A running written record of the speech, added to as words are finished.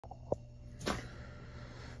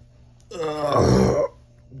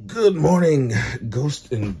Good morning,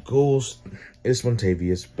 Ghost and Ghouls. It's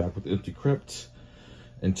Montavious back with Empty Crypt,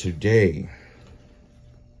 and today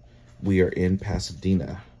we are in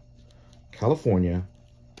Pasadena, California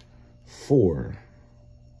for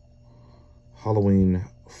Halloween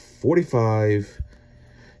 45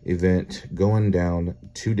 event going down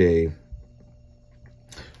today.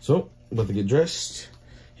 So, about to get dressed,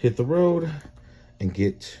 hit the road, and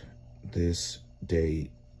get this day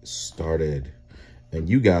started. And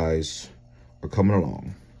you guys are coming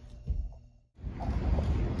along.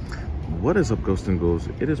 What is up, Ghosts and Ghouls?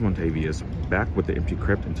 It is Montavious back with the Empty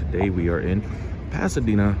Crypt, and today we are in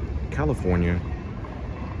Pasadena, California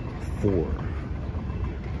for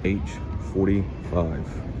H45.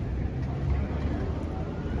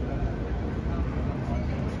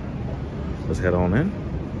 Let's head on in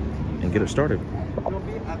and get it started.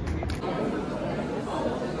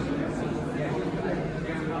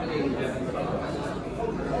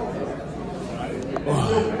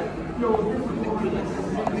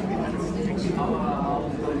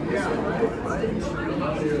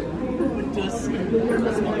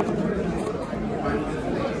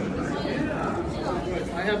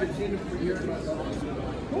 I haven't seen it for years.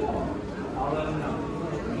 Cool. I'll let him know.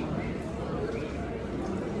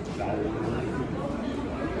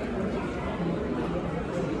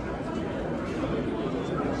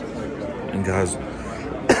 And guys,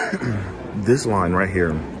 this line right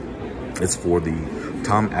here is for the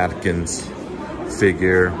Tom Atkins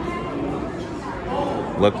figure.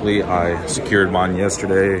 Luckily, I secured mine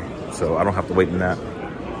yesterday, so I don't have to wait in that.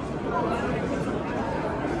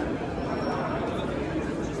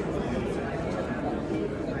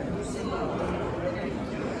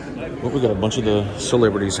 But we got a bunch of the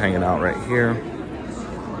celebrities hanging out right here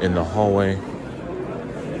in the hallway.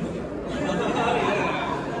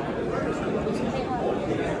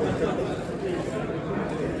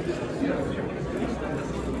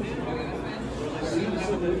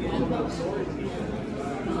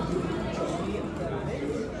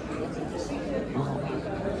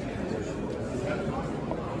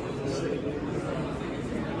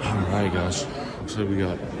 Alright guys, looks like we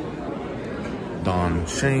got Don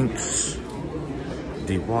Shanks,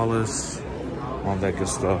 Dee Wallace, all that good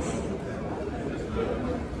stuff.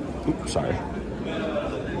 Oops, sorry.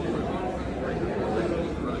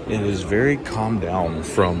 It is very calmed down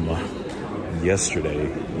from yesterday.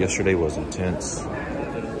 Yesterday was intense.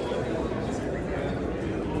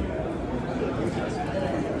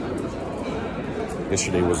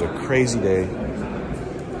 Yesterday was a crazy day.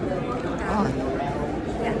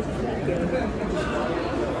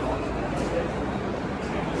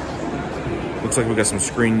 Looks like we got some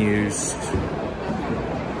screen used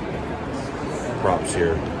props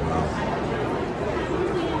here.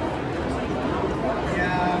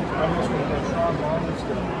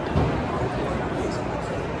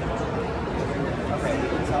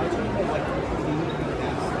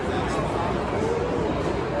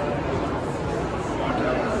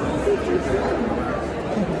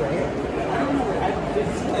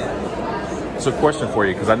 So, question for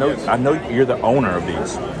you, because I know you're the owner of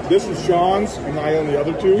these. This is Sean's, and I own the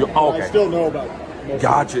other two. Oh, okay. I still know about it.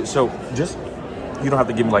 Gotcha. So, just, you don't have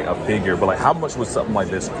to give me like a figure, but like, how much would something like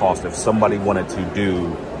this cost if somebody wanted to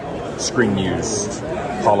do screen used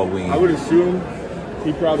Halloween? I would assume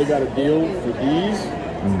he probably got a deal for these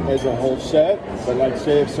as a whole set. But like,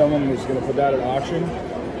 say if someone was going to put that at auction,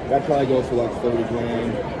 that'd probably go for like 30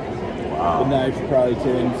 grand. Wow. The knife probably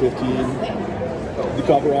 10, 15. The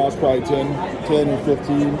coveralls probably 10 or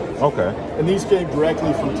 15. Okay. And these came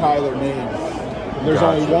directly from Tyler, Maine. There's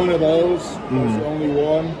Gotcha. only one of those. There's only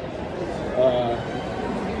one.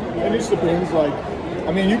 And it just depends. Like,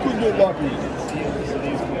 I mean, you could get lucky.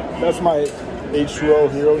 That's my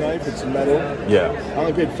H2O Hero knife. It's metal. Yeah. I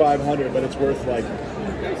only paid $500, but it's worth like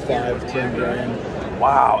 5-10 grand.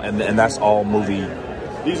 Wow. And that's all movie.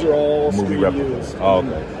 These are all movie replicas. Oh,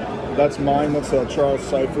 okay. That's mine. That's Charles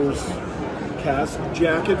Cypher's cast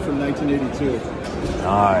jacket from 1982.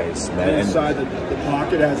 Nice, man. And inside the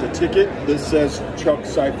pocket has a ticket. This says Chuck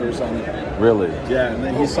Cyphers on it. Really? Yeah, and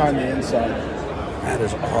then he signed the inside. That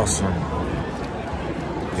is awesome.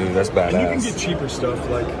 Dude, that's badass. And you can get cheaper stuff.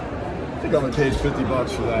 Like, I think I only paid $50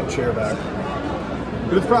 for that chair back.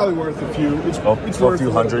 But it's probably worth a few. It's worth a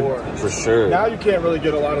few hundred more. for sure. Now you can't really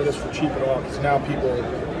get a lot of this for cheap at all because now people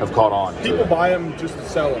have caught on. People buy them just to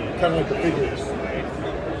sell them, kind of like the figures.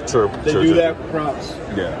 True. They do that with props.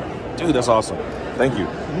 Yeah. Dude, that's awesome. Thank you.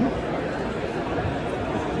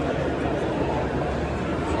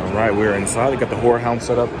 All right, we're inside. We got the Horror Hound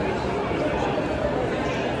set up.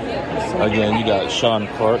 Again, you got Sean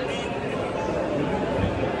Clark.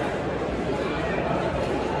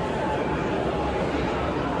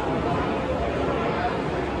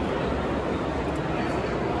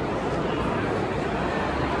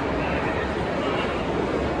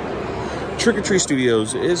 Trick or Treat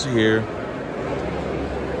Studios is here.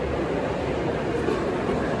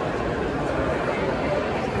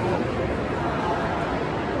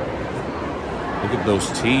 Look at those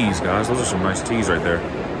tees, guys. Those are some nice tees right there.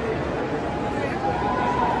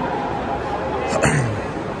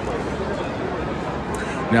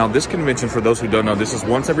 Now, this convention, for those who don't know, this is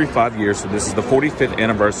once every 5 years. So this is the 45th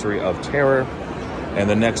anniversary of Terror. And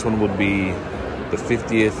the next one would be the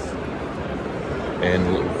 50th.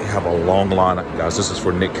 And we have a long line, guys. This is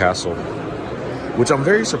for Nick Castle, which I'm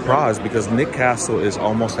very surprised because Nick Castle is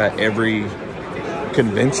almost at every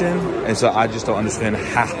convention. And so I just don't understand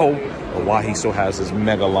how or why he still has this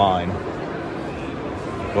mega line.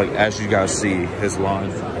 Like, as you guys see, his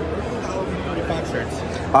line.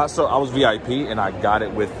 So I was VIP and I got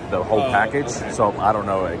it with the whole package. Okay. So I don't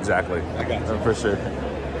know exactly. I got you. For sure.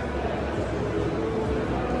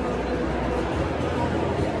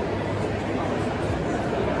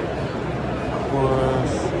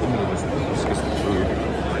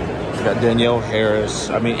 We got Danielle Harris.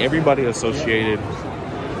 I mean, everybody associated.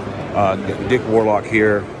 Dick Warlock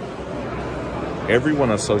here.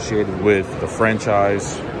 Everyone associated with the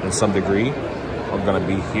franchise in some degree are going to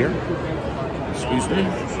be here. Excuse me.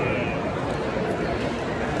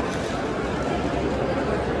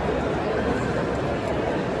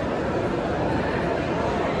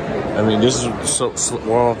 I mean, this is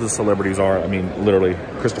where all the celebrities are. I mean, literally,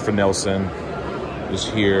 Christopher Nelson is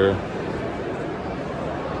here.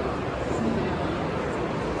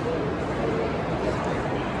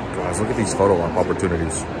 Guys, look at these photo op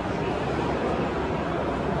opportunities.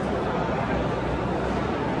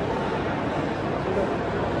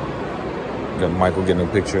 Got Michael getting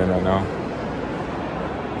a picture in right now.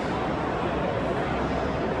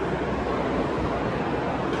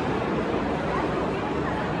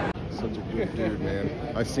 Such a good dude, man.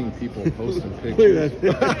 I've seen people posting pictures.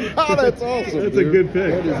 Oh, that's awesome. That's dude. a good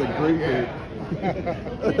pic. That is a great pic.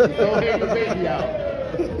 Don't hang the baby out.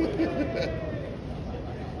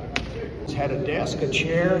 Had a desk, a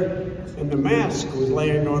chair, and the mask was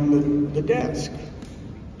laying on the desk.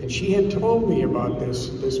 And she had told me about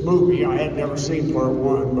this movie. I had never seen part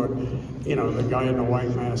one, but you know, the guy in the white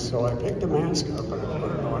mask. So I picked the mask up and I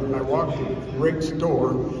put it on, and I walked to Rick's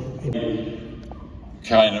door.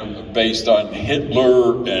 Kind of based on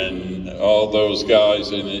Hitler and all those guys,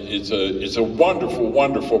 and it's a wonderful,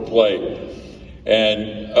 wonderful play.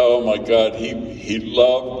 And oh my God, he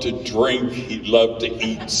loved to drink, he loved to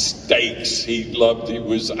eat steaks, he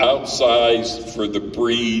was outsized for the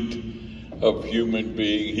breed of human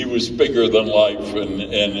being. He was bigger than life, and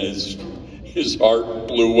his heart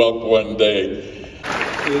blew up one day.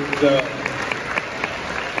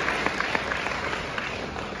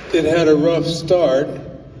 It had a rough start,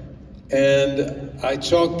 and I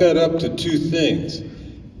chalked that up to two things.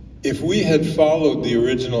 If we had followed the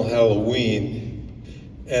original Halloween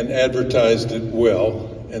and advertised it well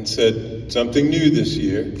and said something new this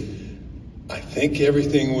year, I think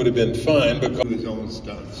everything would have been fine because his own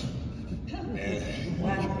stunts. And,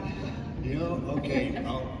 you know, okay,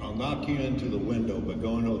 I'll knock you into the window, but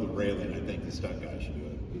going over the railing, I think the stunt guy should do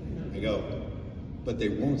it. I go, but they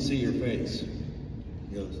won't see your face.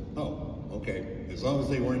 He goes, oh, okay. As long as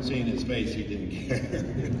they weren't seeing his face, he didn't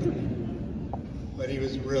care. But he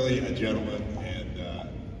was really a gentleman. And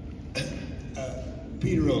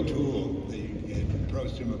Peter O'Toole, they had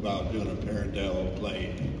approached him about doing a Pirandello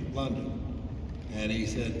play in London. And he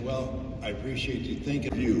said, well, I appreciate you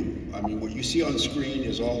thinking of you. I mean, what you see on the screen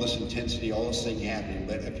is all this intensity, all this thing happening.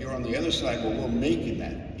 But if you're on the other side where we're making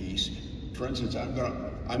that piece, for instance, I'm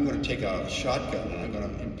gonna take a shotgun and I'm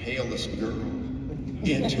gonna impale this girl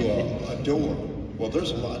into a door. Well, there's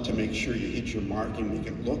a lot to make sure you hit your mark and make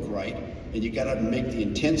it look right. And you gotta make the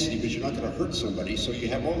intensity because you're not gonna hurt somebody. So you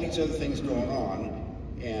have all these other things going on.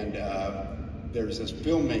 And there's this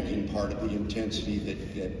filmmaking part of the intensity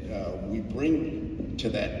that we bring to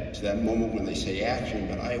that moment when they say action,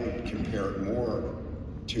 but I would compare it more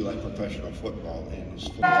to like professional football and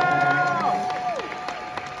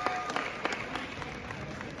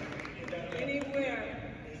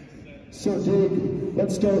So Dave,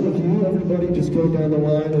 let's start with you. Everybody just go down the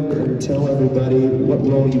line and tell everybody what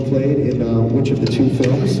role you played in which of the two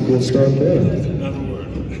films. We'll start there. another word.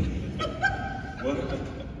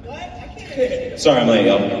 What? Sorry, I'm late,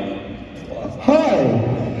 y'all. Hi.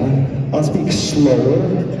 I'll speak slower.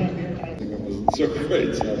 So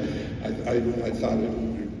great. So I thought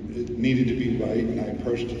it needed to be right, and I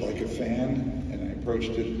approached it like a fan, and I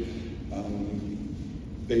approached it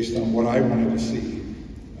based on what I wanted to see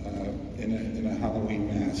in a Halloween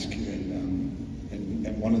mask, and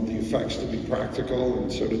and wanted the effects to be practical,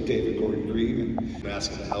 and so did David Gordon Green.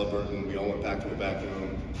 Mask of the Halliburton, we all went back to the back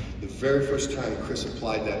room. The very first time Chris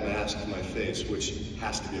applied that mask to my face, which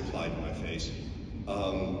has to be applied to my face,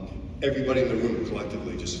 everybody in the room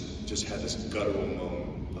collectively just had this guttural moan.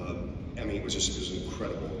 I mean, it was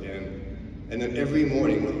incredible. And then every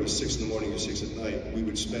morning, whether it was 6 in the morning or 6 at night, we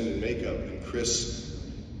would spend in makeup, and Chris,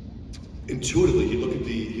 intuitively, he'd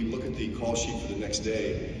look at the call sheet for the next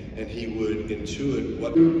day, and he would intuit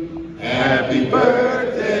what. Happy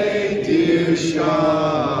birthday, dear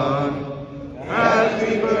Sean.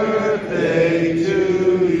 Happy birthday to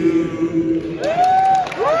you.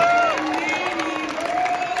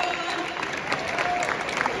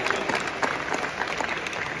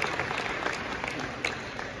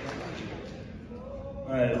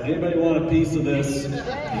 All right, anybody want a piece of this?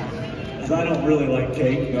 Because I don't really like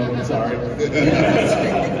cake. No, I'm sorry.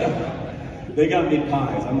 They got me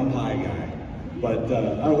pies. I'm a pie guy. But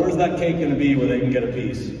where's that cake going to be where they can get a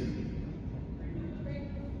piece?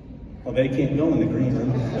 Well, they can't go in the green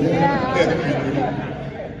room.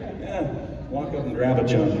 Yeah, walk up and grab a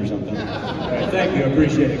chunk or something. All right, thank you. I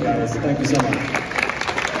appreciate it, guys. Thank you so much.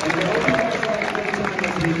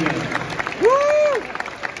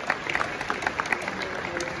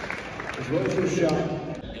 Rose was shot.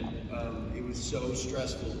 It was so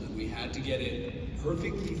stressful that we had to get it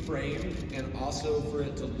perfectly framed, and also for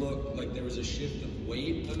it to look like there was a shift of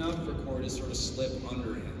weight enough for Corey to sort of slip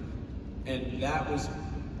under him. And that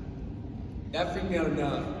freaked me out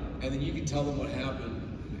enough. And then you can tell them what happened.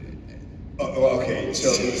 Okay,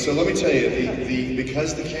 so let me tell you,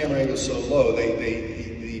 because the camera angle is so low,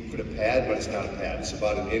 they put a pad, but it's not a pad. It's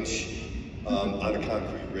about an inch on the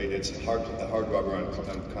concrete, right? It's a hard rubber on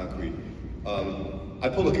concrete. I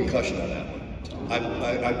pulled a concussion on that one.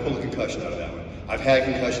 I pulled a concussion out of that one. I've had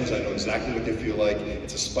concussions, I know exactly what they feel like.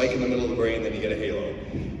 It's a spike in the middle of the brain, then you get a halo.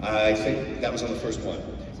 I think that was on the first one.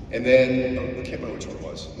 And then, I can't remember which one it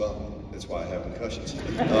was. Well, that's why I have concussions.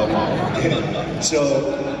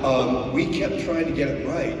 So we kept trying to get it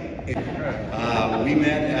right. We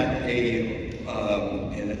met at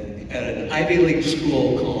an Ivy League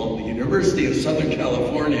school called the University of Southern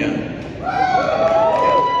California.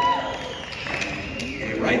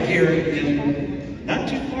 Right here not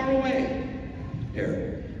too far away.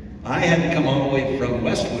 Here. I had to come all the way from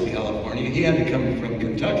Westwood, California. He had to come from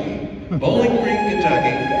Kentucky. Bowling Green,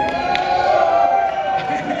 Kentucky.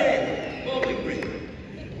 Bowling Green.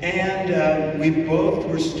 And we both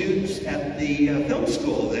were students at the film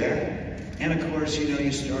school there. And of course, you know,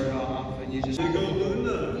 you start off and you just go,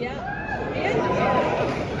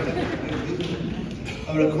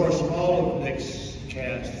 But of course, all of Nick's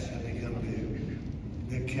casts have become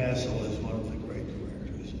big. Nick Castle is one of the great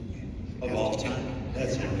directors of all time.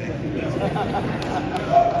 That's it.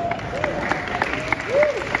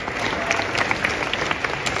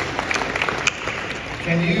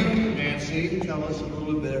 Can you, Nancy, tell us a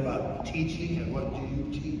little bit about teaching and what do you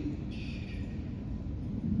teach?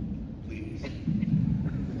 Please.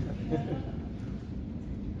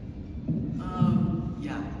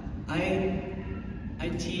 I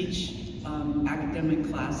teach academic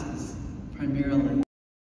classes primarily.